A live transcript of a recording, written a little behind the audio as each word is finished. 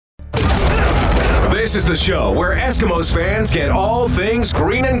This is the show where Eskimos fans get all things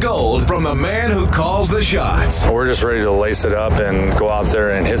green and gold from the man who calls the shots. We're just ready to lace it up and go out there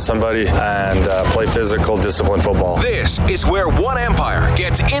and hit somebody and play physical, disciplined football. This is where One Empire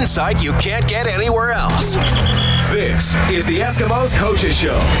gets insight you can't get anywhere else. This is the Eskimos Coaches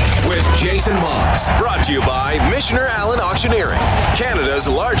Show with Jason Moss. Brought to you by Missioner Allen Auctioneering, Canada's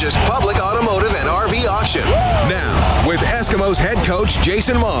largest public automotive and RV auction. Now, with Eskimos head coach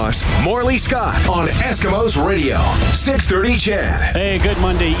Jason Moss, Morley Scott on Eskimos Radio, 630 CHED. Hey, good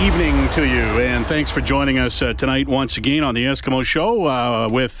Monday evening to you, and thanks for joining us tonight once again on the Eskimo Show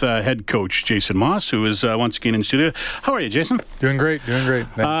with head coach Jason Moss, who is once again in studio. How are you, Jason? Doing great.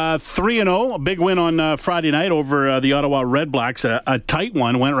 3-0, a big win on Friday night over the Ottawa Red Blacks, a tight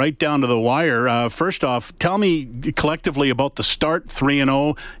one, went right down to the wire. First off, tell me collectively about the start,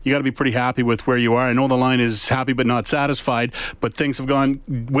 3-0. You got to be pretty happy with where you are. I know the line is happy but not satisfied, but things have gone,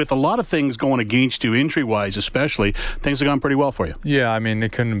 with a lot of things going against you, injury-wise especially, things have gone pretty well for you. Yeah, I mean,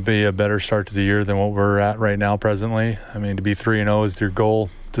 it couldn't be a better start to the year than what we're at right now presently. I mean, to be 3-0 is your goal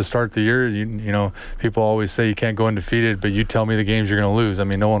to start the year. You know, people always say you can't go undefeated, but you tell me the games you're going to lose. I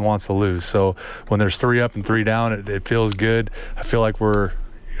mean, no one wants to lose. So when there's 3 up and 3 down, it feels good. I feel like we're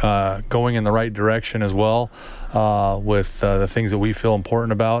going in the right direction as well with the things that we feel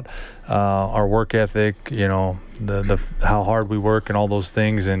important about, our work ethic, you know, the how hard we work and all those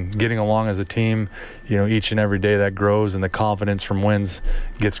things, and getting along as a team. You know, each and every day that grows, and the confidence from wins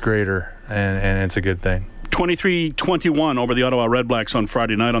gets greater, and it's a good thing. 23-21 over the Ottawa Red Blacks on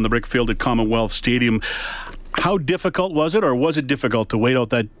Friday night on the brick field at Commonwealth Stadium. How difficult was it, or was it difficult to wait out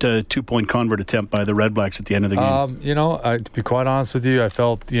that 2-point convert attempt by the Red Blacks at the end of the game? You know, to be quite honest with you, I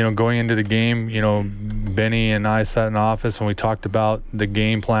felt, you know, going into the game, you know, Benny and I sat in the office and we talked about the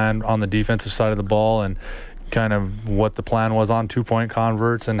game plan on the defensive side of the ball and kind of what the plan was on 2-point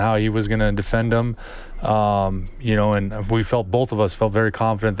converts and how he was going to defend them. You know, and both of us felt very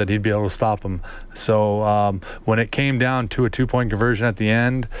confident that he'd be able to stop him. So when it came down to a 2-point conversion at the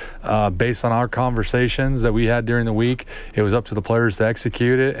end, based on our conversations that we had during the week, it was up to the players to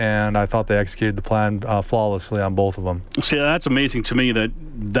execute it, and I thought they executed the plan flawlessly on both of them. See, that's amazing to me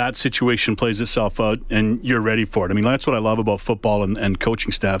that situation plays itself out and you're ready for it. I mean, that's what I love about football and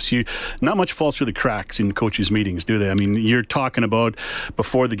coaching staffs. Not much falls through the cracks in coaches' meetings, do they? I mean, you're talking about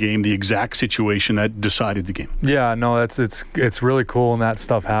before the game the exact situation that decided the game. Yeah, no, it's really cool when that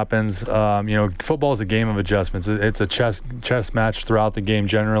stuff happens. You know, football is a game of adjustments. It's a chess match throughout the game,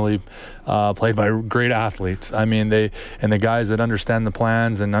 generally played by great athletes. I mean, the guys that understand the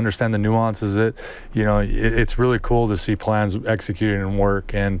plans and understand the nuances. It's really cool to see plans executed and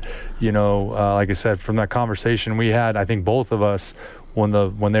work. And you know, like I said, from that conversation we had, I think both of us, when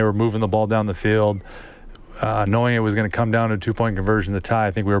they were moving the ball down the field, knowing it was going to come down to a 2-point conversion to tie,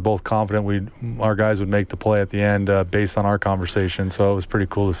 I think we were both confident our guys would make the play at the end based on our conversation. So it was pretty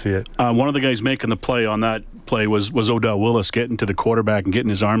cool to see it. One of the guys making the play on that play was Odell Willis getting to the quarterback and getting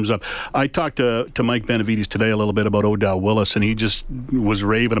his arms up. I talked to Mike Benavides today a little bit about Odell Willis, and he just was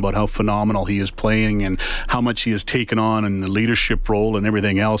raving about how phenomenal he is playing and how much he has taken on and the leadership role and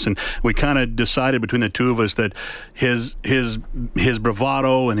everything else. And we kind of decided between the two of us that his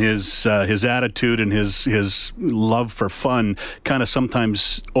bravado and his attitude and his love for fun kind of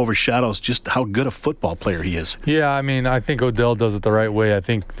sometimes overshadows just how good a football player he is. Yeah, I mean, I think Odell does it the right way. I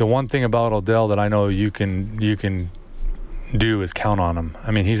think the one thing about Odell that I know you can do is count on him.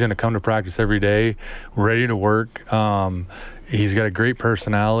 I mean, he's going to come to practice every day, ready to work. He's got a great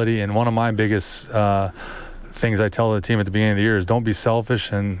personality, and one of my biggest things I tell the team at the beginning of the year is don't be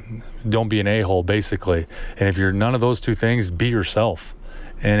selfish and don't be an a-hole, basically. And if you're none of those two things, be yourself.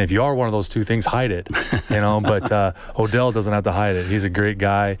 And if you are one of those two things, hide it, you know. But Odell doesn't have to hide it. He's a great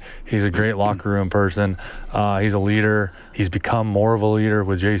guy. He's a great locker room person. He's a leader. He's become more of a leader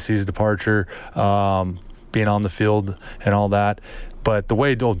with JC's departure, being on the field and all that. But the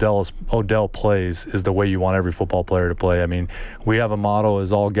way Odell plays is the way you want every football player to play. I mean, we have a motto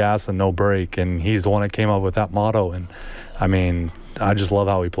is all gas and no break, and he's the one that came up with that motto. And, I mean, I just love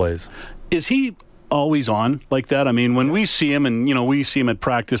how he plays. Is he always on like that? I mean, when we see him, and, you know, we see him at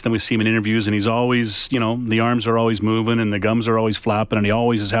practice, then we see him in interviews, and he's always, you know, the arms are always moving and the gums are always flapping, and he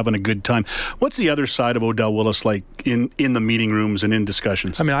always is having a good time. What's the other side of Odell Willis like in the meeting rooms and in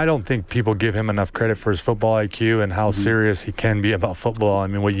discussions? I mean, I don't think people give him enough credit for his football IQ and how serious he can be about football. I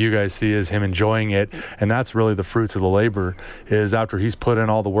mean, what you guys see is him enjoying it, and that's really the fruits of the labor, is after he's put in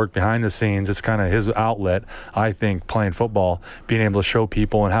all the work behind the scenes, it's kind of his outlet, I think, playing football, being able to show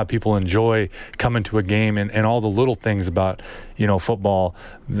people and have people enjoy coming to a game and all the little things about, you know, football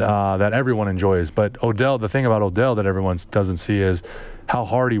that everyone enjoys. But Odell, the thing about Odell that everyone doesn't see is how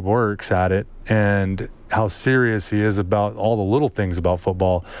hard he works at it and how serious he is about all the little things about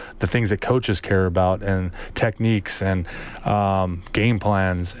football, the things that coaches care about, and techniques and game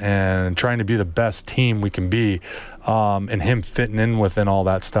plans, and trying to be the best team we can be, and him fitting in within all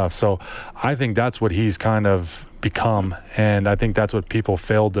that stuff. So I think that's what he's kind of become, and I think that's what people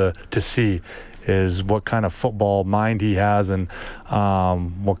fail to see, is what kind of football mind he has, and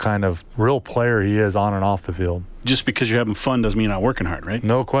what kind of real player he is on and off the field. Just because you're having fun doesn't mean you're not working hard, right?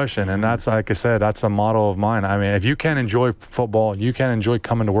 No question. And that's, like I said, that's a motto of mine. I mean, if you can't enjoy football, you can't enjoy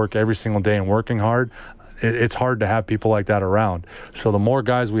coming to work every single day and working hard, it's hard to have people like that around. So the more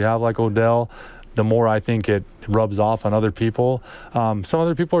guys we have like Odell, the more I think it rubs off on other people. Some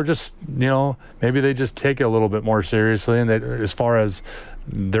other people are just, maybe they just take it a little bit more seriously, and as far as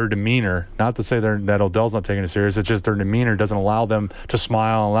their demeanor, not to say that Odell's not taking it serious, it's just their demeanor doesn't allow them to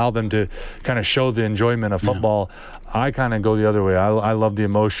smile, allow them to kind of show the enjoyment of football. I kind of go the other way. I love the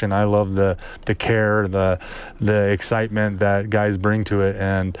emotion. I love the care, the excitement that guys bring to it.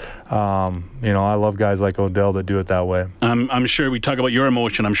 And, I love guys like Odell that do it that way. I'm sure we talk about your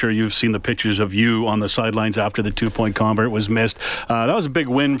emotion. I'm sure you've seen the pictures of you on the sidelines after the 2-point convert was missed. That was a big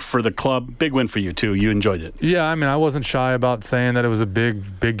win for the club. Big win for you, too. You enjoyed it. Yeah, I mean, I wasn't shy about saying that it was a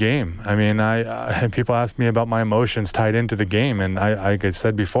big game. I mean, people ask me about my emotions tied into the game. And like I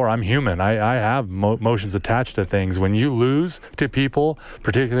said before, I'm human. I have emotions attached to things. When you lose to people,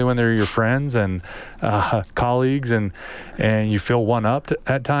 particularly when they're your friends and colleagues, and you feel one-upped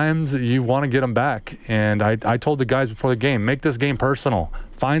at times, you want to get them back. And I told the guys before the game, make this game personal.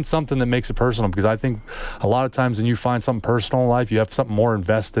 Find something that makes it personal, because I think a lot of times when you find something personal in life, you have something more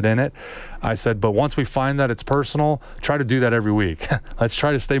invested in it. I said, but once we find that it's personal, try to do that every week. Let's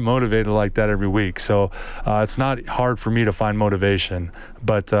try to stay motivated like that every week. So it's not hard for me to find motivation,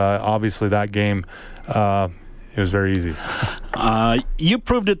 but obviously that game, it was very easy. You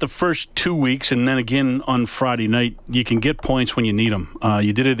proved it the first 2 weeks, and then again on Friday night, you can get points when you need them.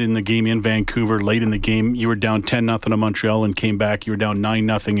 You did it in the game in Vancouver. Late in the game, you were down 10-0 to Montreal and came back. You were down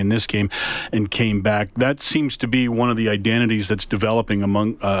 9-0 in this game and came back. That seems to be one of the identities that's developing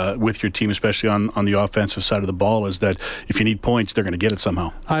among with your team, especially on the offensive side of the ball, is that if you need points, they're going to get it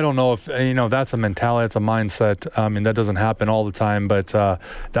somehow. I don't know if, that's a mentality, it's a mindset. I mean, that doesn't happen all the time, but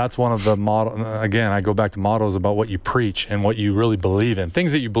that's one of the again, I go back to mottos about what you preach and what you really believe in,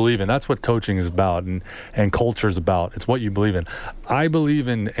 things that you believe in. That's what coaching is about, and culture is about. It's what you believe in. I believe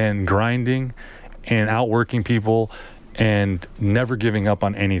in grinding and outworking people and never giving up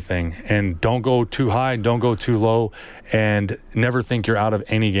on anything. And don't go too high, don't go too low, and never think you're out of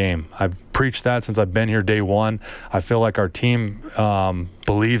any game. I've preached that since I've been here day one. I feel like our team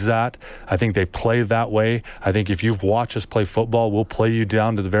believes that. I think they play that way. I think if you've watched us play football, we'll play you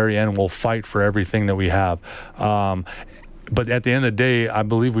down to the very end. We'll fight for everything that we have. But at the end of the day, I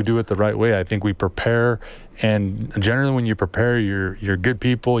believe we do it the right way. I think we prepare, and generally when you prepare, you're good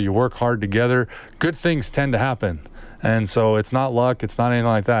people, you work hard together, good things tend to happen. And so it's not luck, it's not anything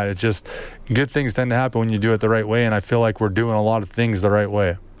like that. It's just good things tend to happen when you do it the right way, and I feel like we're doing a lot of things the right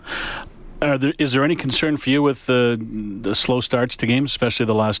way. Is there any concern for you with the slow starts to games, especially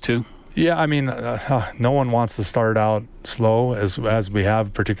the last two? Yeah, I mean, no one wants to start out slow as we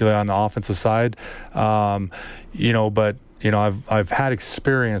have, particularly on the offensive side. But I've had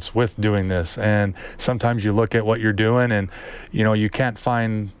experience with doing this, and sometimes you look at what you're doing, and you can't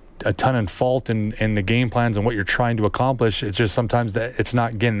find a ton of fault in the game plans and what you're trying to accomplish. It's just sometimes that it's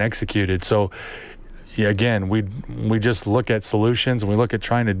not getting executed. So again, we just look at solutions, and we look at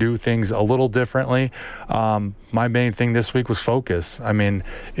trying to do things a little differently. My main thing this week was focus. I mean,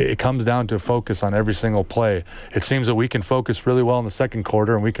 it comes down to focus on every single play. It seems that we can focus really well in the second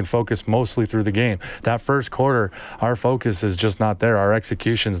quarter, and we can focus mostly through the game. That first quarter, our focus is just not there. Our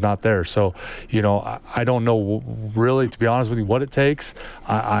execution's not there. So, I don't know really, to be honest with you, what it takes.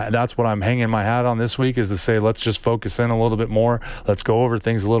 That's what I'm hanging my hat on this week, is to say, let's just focus in a little bit more. Let's go over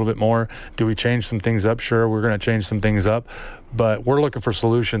things a little bit more. Do we change some things up? Sure, we're going to change some things up, but we're looking for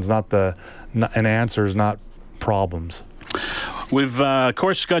solutions, and answers, not problems. We've, of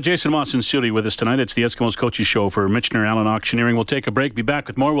course, got Jason Maas in studio with us tonight. It's the Eskimos Coaches Show for Michener Allen Auctioneering. We'll take a break, be back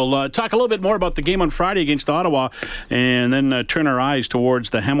with more. We'll talk a little bit more about the game on Friday against Ottawa, and then turn our eyes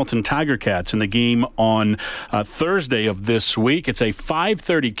towards the Hamilton Tiger Cats in the game on Thursday of this week. It's a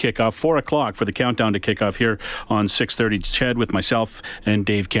 5:30 kickoff, 4 o'clock for the countdown to kickoff here on 6:30 CHED with myself and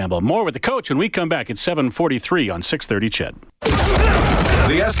Dave Campbell. More with the coach when we come back at 7:43 on 6:30 CHED.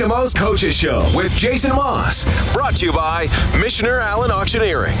 The Eskimos Coaches Show with Jason Maas. Brought to you by Michener Allen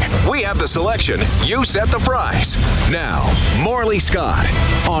Auctioneering. We have the selection. You set the price. Now, Morley Scott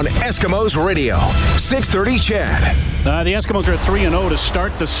on Eskimos Radio, 630 CHED. The Eskimos are 3-0 to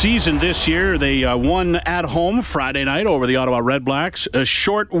start the season this year. They won at home Friday night over the Ottawa Redblacks. A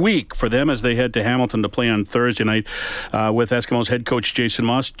short week for them as they head to Hamilton to play on Thursday night with Eskimos head coach Jason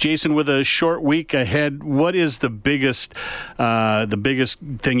Maas. Jason, with a short week ahead, what is the biggest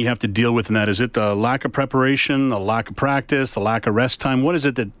thing you have to deal with in that? Is it the lack of preparation, the lack of practice, the lack of rest time? What is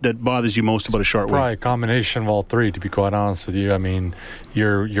it that bothers you most about a short week? Probably a combination of all three, to be quite honest with you. I mean,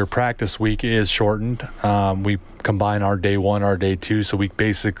 your practice week is shortened. We combine our day one, our day two, so we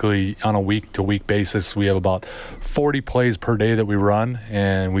basically, on a week-to-week basis, we have about 40 plays per day that we run,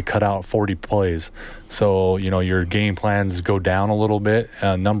 and we cut out 40 plays. So, your game plans go down a little bit,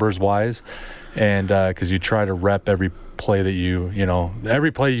 numbers-wise, and because you try to rep every play that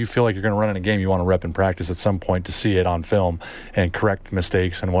every play you feel like you're going to run in a game, you want to rep in practice at some point to see it on film and correct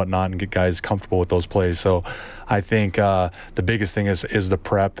mistakes and whatnot and get guys comfortable with those plays. So I think the biggest thing is the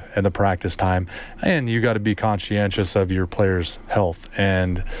prep and the practice time, and you got to be conscientious of your players' health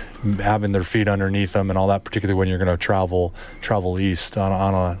and having their feet underneath them and all that, particularly when you're going to travel east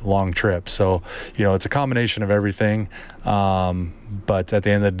on a long trip. So, it's a combination of everything. But at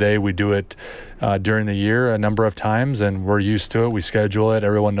the end of the day, we do it during the year a number of times, and we're used to it. We schedule it.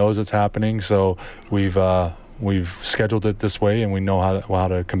 Everyone knows it's happening. So we've scheduled it this way, and we know how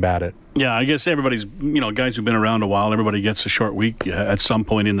to combat it. Yeah, I guess everybody's, guys who've been around a while, everybody gets a short week at some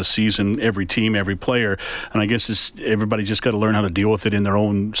point in the season, every team, every player. And I guess everybody's just got to learn how to deal with it in their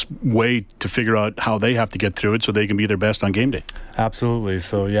own way to figure out how they have to get through it so they can be their best on game day. Absolutely.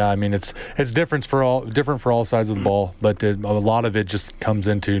 So, yeah, I mean, it's different for all sides of the ball, but a lot of it just comes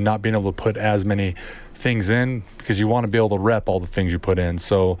into not being able to put as many things in because you want to be able to rep all the things you put in.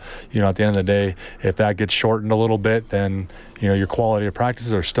 So, at the end of the day, if that gets shortened a little bit, then, your quality of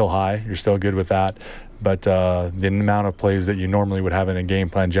practices are still high. You're still good with that. But the amount of plays that you normally would have in a game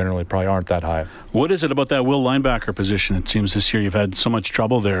plan generally probably aren't that high. What is it about that will linebacker position? It seems this year you've had so much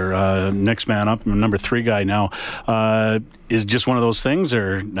trouble there. Next man up, number 3 guy now. Is just one of those things,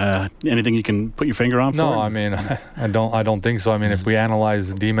 or anything you can put your finger on? No, I mean, I don't think so. I mean, if we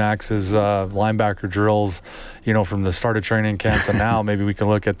analyze D-Max's linebacker drills, from the start of training camp to now, maybe we can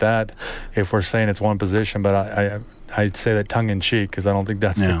look at that if we're saying it's one position. But I'd say that tongue-in-cheek because I don't think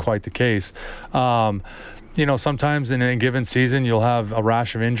that's quite the case. Sometimes in a given season you'll have a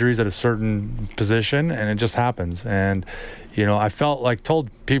rash of injuries at a certain position, and it just happens. And I told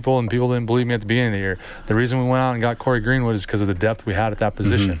people, and people didn't believe me at the beginning of the year, the reason we went out and got Corey Greenwood is because of the depth we had at that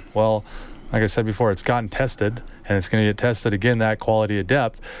position. Mm-hmm. Well, like I said before, it's gotten tested, and it's going to get tested again, that quality of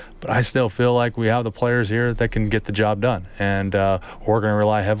depth. But I still feel like we have the players here that can get the job done, and we're going to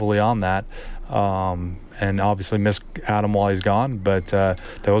rely heavily on that. And obviously miss Adam while he's gone, but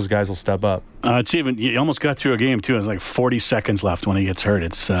those guys will step up. It's even, you almost got through a game too. It's like 40 seconds left when he gets hurt.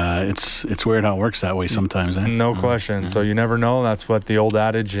 It's weird how it works that way sometimes. Eh? No question. So you never know. That's what the old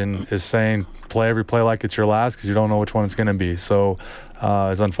adage is saying: play every play like it's your last, because you don't know which one it's going to be. So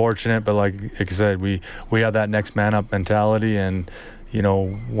it's unfortunate, but like I said, we have that next man up mentality, and we're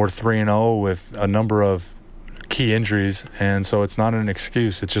 3-0 with a number of key injuries, and so it's not an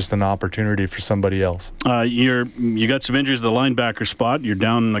excuse. It's just an opportunity for somebody else. You got some injuries at the linebacker spot. You're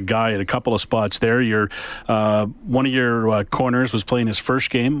down a guy at a couple of spots there. One of your corners was playing his first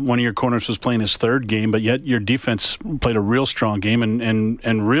game. One of your corners was playing his third game, but yet your defense played a real strong game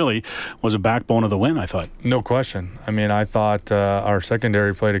and really was a backbone of the win, I thought. No question. I mean, I thought our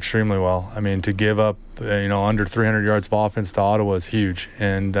secondary played extremely well. I mean, to give up under 300 yards of offense to Ottawa is huge,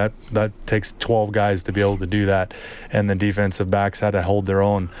 and that takes 12 guys to be able to do that. And the defensive backs had to hold their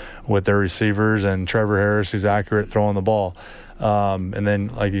own with their receivers, and Trevor Harris, who's accurate throwing the ball. And then,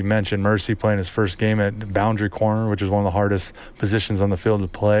 like you mentioned, Mercy playing his first game at boundary corner, which is one of the hardest positions on the field to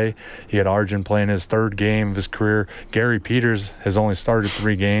play. He had Arjun playing his third game of his career. Gary Peters has only started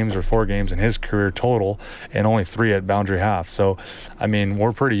 3 games or 4 games in his career total, and only 3 at boundary half. So, I mean,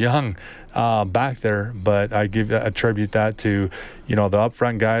 we're pretty young back there, but I attribute that to the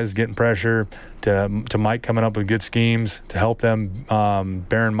upfront guys getting pressure, to Mike coming up with good schemes to help them.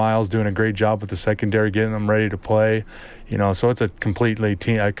 Baron Miles doing a great job with the secondary, getting them ready to play. So it's a complete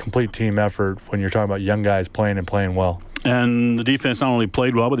team effort when you're talking about young guys playing and playing well. And the defense not only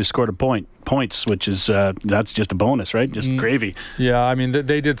played well, but they scored points, which is that's just a bonus, right? Just gravy. Yeah, I mean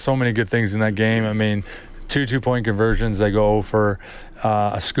they did so many good things in that game. I mean, 2 2-point conversions. They go for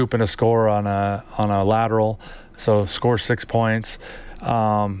a scoop and a score on a lateral, so score 6 points.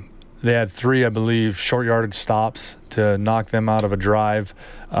 They had 3, I believe, short yardage stops to knock them out of a drive,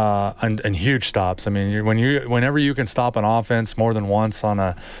 and huge stops. I mean, whenever you can stop an offense more than once on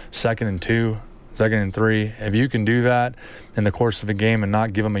a 2nd and 2, 2nd and 3, if you can do that in the course of a game and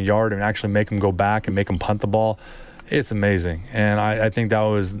not give them a yard and actually make them go back and make them punt the ball, It's amazing, and I think that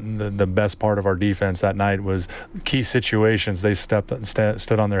was the best part of our defense that night was key situations. They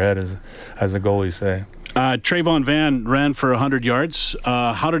stood on their head, as the goalies say. Trayvon Van ran for 100 yards.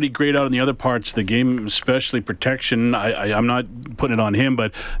 How did he grade out in the other parts of the game, especially protection? I'm not putting it on him,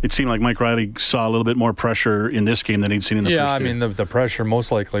 but it seemed like Mike Riley saw a little bit more pressure in this game than he'd seen in the first two. Yeah, I mean, the pressure most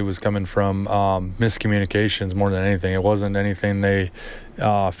likely was coming from miscommunications more than anything. It wasn't anything they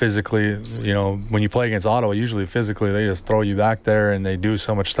physically, when you play against Ottawa, usually physically they just throw you back there and they do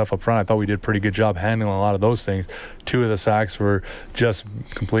so much stuff up front. I thought we did a pretty good job handling a lot of those things. 2 of the sacks were just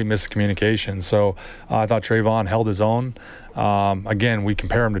complete miscommunication. So I thought Trayvon held his own. Again, we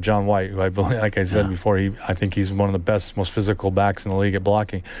compare him to John White, who I believe, like I said before, I think he's one of the best, most physical backs in the league at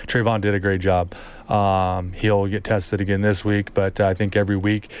blocking. Trayvon did a great job. He'll get tested again this week, but I think every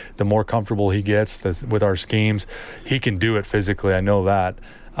week, the more comfortable he gets with our schemes, he can do it physically. I know that.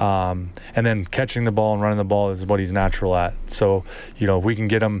 And then catching the ball and running the ball is what he's natural at. So, if we can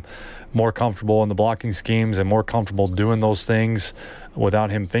get him more comfortable in the blocking schemes and more comfortable doing those things without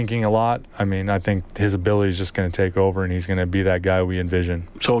him thinking a lot, I mean, I think his ability is just going to take over and he's going to be that guy we envision.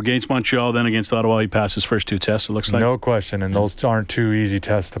 So against Montreal, then against Ottawa, he passed his first 2 tests, it looks like? No question, and those aren't 2 easy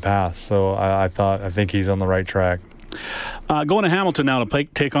tests to pass. So I think he's on the right track. Going to Hamilton now to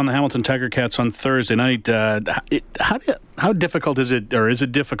take on the Hamilton Tiger Cats on Thursday night. How difficult is it, or is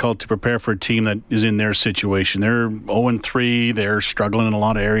it difficult to prepare for a team that is in their situation? They're 0-3. They're struggling in a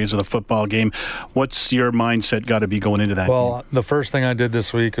lot of areas of the football game. What's your mindset got to be going into that game? The first thing I did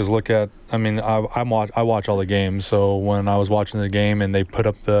this week is look at. I mean, I watch all the games. So when I was watching the game and they put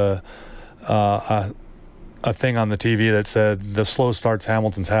up a thing on the TV that said the slow starts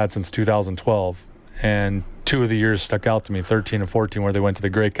Hamilton's had since 2012. And 2 of the years stuck out to me, 13 and 14, where they went to the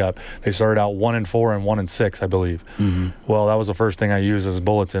Grey Cup. They started out 1-4 and 1-6, I believe. Mm-hmm. Well, that was the first thing I used as a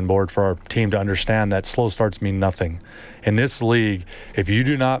bulletin board for our team to understand that slow starts mean nothing. In this league, if you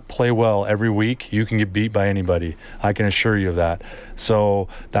do not play well every week, you can get beat by anybody. I can assure you of that. So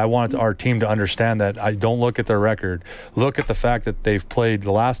I wanted our team to understand that. I don't look at their record. Look at the fact that they've played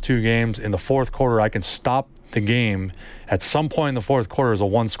the last 2 games. In the fourth quarter, I can stop the game at some point in the fourth quarter as a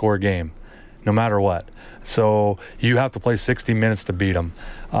 1-score game, no matter what. So you have to play 60 minutes to beat them.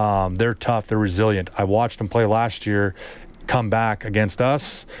 They're tough. They're resilient. I watched them play last year, come back against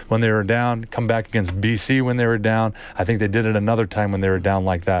us when they were down, come back against BC when they were down. I think they did it another time when they were down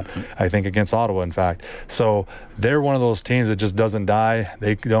like that. I think against Ottawa, in fact. So they're one of those teams that just doesn't die.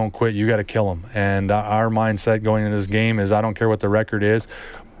 They don't quit. You got to kill them. And our mindset going into this game is I don't care what the record is.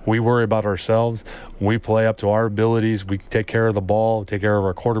 We worry about ourselves. We play up to our abilities. We take care of the ball, take care of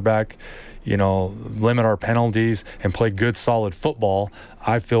our quarterback, limit our penalties and play good, solid football.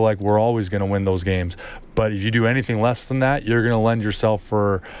 I feel like we're always going to win those games. But if you do anything less than that, you're going to lend yourself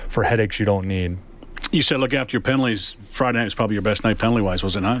for headaches you don't need. You said look after your penalties. Friday night was probably your best night penalty-wise,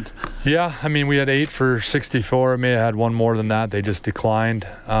 was it not? Yeah, I mean, we had 8 for 64. I may have had one more than that. They just declined.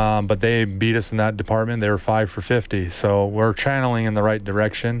 But they beat us in that department. They were 5 for 50. So we're channeling in the right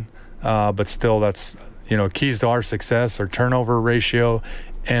direction. But still, that's, keys to our success are turnover ratio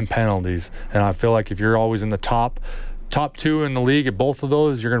and penalties. And I feel like if you're always in the top 2 in the league at both of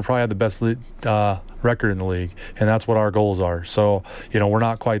those, you're going to probably have the best record in the league, and that's what our goals are. So, we're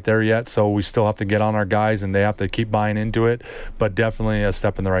not quite there yet, so we still have to get on our guys, and they have to keep buying into it, but definitely a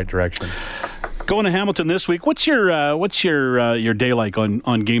step in the right direction. Going to Hamilton this week, what's your day like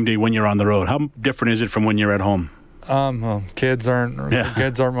on game day when you're on the road? How different is it from when you're at home? Kids aren't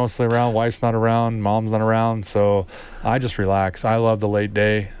mostly around. Wife's not around. Mom's not around. So I just relax. I love the late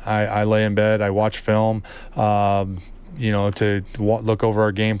day. I lay in bed. I watch film. To look over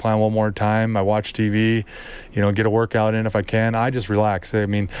our game plan one more time. I watch TV. Get a workout in if I can. I just relax. I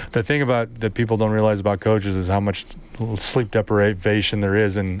mean, the thing that people don't realize about coaches is how much sleep deprivation there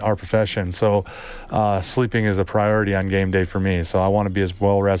is in our profession. So sleeping is a priority on game day for me. So I want to be as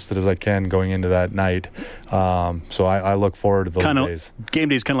well rested as I can going into that night. So I look forward to those days. Game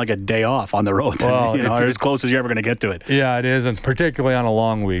day is kind of like a day off on the road. Well, or as close as you're ever going to get to it. Yeah, it is, and particularly on a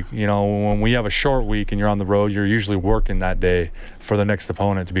long week. When we have a short week and you're on the road, you're usually working that day for the next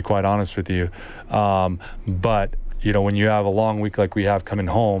opponent, to be quite honest with you. But when you have a long week like we have coming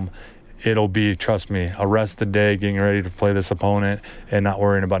home, it'll be, trust me, a rested day, getting ready to play this opponent and not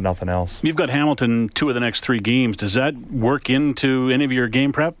worrying about nothing else. You've got Hamilton 2 of the next 3 games. Does that work into any of your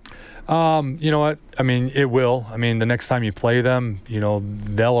game prep? You know what? I mean, it will. I mean, the next time you play them,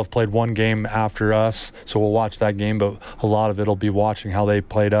 they'll have played one game after us, so we'll watch that game, but a lot of it'll be watching how they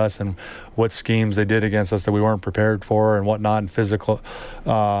played us and what schemes they did against us that we weren't prepared for and whatnot, and physical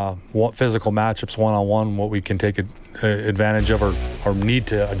matchups one-on-one, what we can take advantage of or need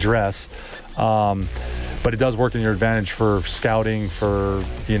to address. but it does work in your advantage for scouting, for,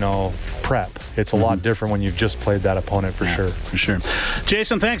 prep. It's a lot different when you've just played that opponent for sure. For sure.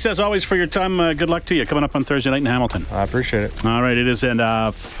 Jason, thanks as always for your time. Good luck to you coming up on Thursday night in Hamilton. I appreciate it. All right, it is, and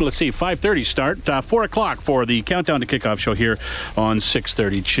let's see, 5:30 start, 4 o'clock for the Countdown to Kickoff show here on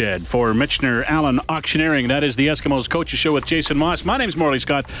 630 CHED. For Michener Allen Auctioneering, that is the Eskimos Coaches Show with Jason Moss. My name's Morley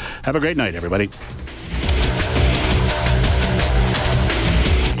Scott. Have a great night, everybody.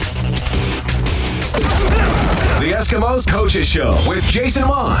 The Eskimos Coaches Show with Jason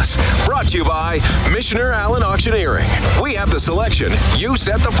Moss. Brought to you by Michener Allen Auctioneering. We have the selection. You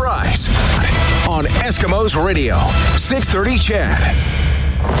set the price. On Eskimos Radio, 630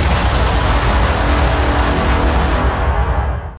 CHED.